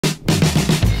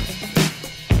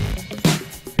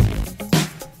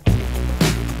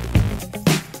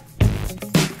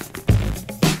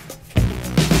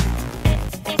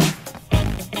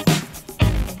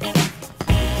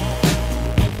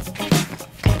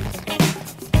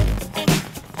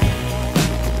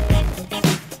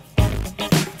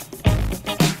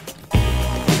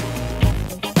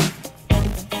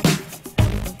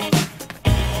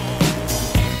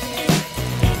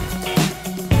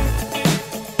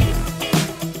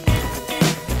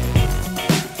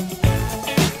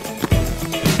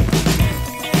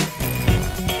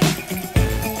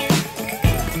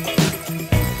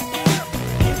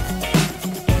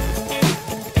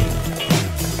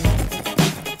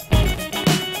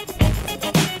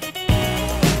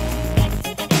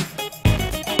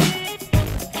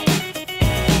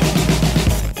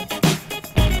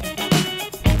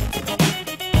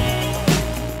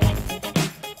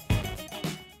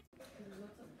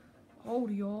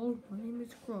Howdy y'all, my name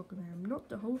is Krog and I am not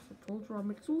the host of Told You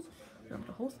Mixels, but I'm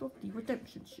the host of the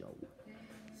Redemption Show.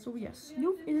 So yes,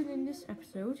 Snoof isn't in this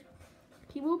episode.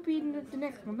 He will be in the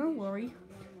next one, don't worry.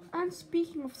 And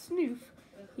speaking of Snoof,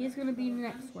 he is going to be in the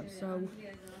next one. So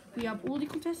we have all the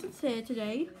contestants here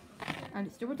today, and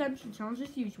it's the Redemption Challenge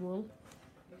as usual.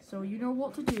 So you know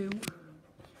what to do.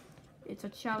 It's a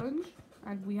challenge,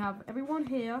 and we have everyone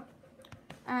here,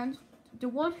 and the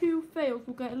one who fails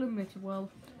will get eliminated. Well,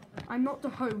 I'm not the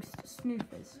host, Snoof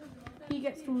is. He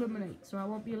gets to eliminate, so I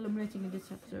won't be eliminating in this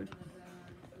episode.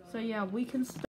 So yeah, we can start.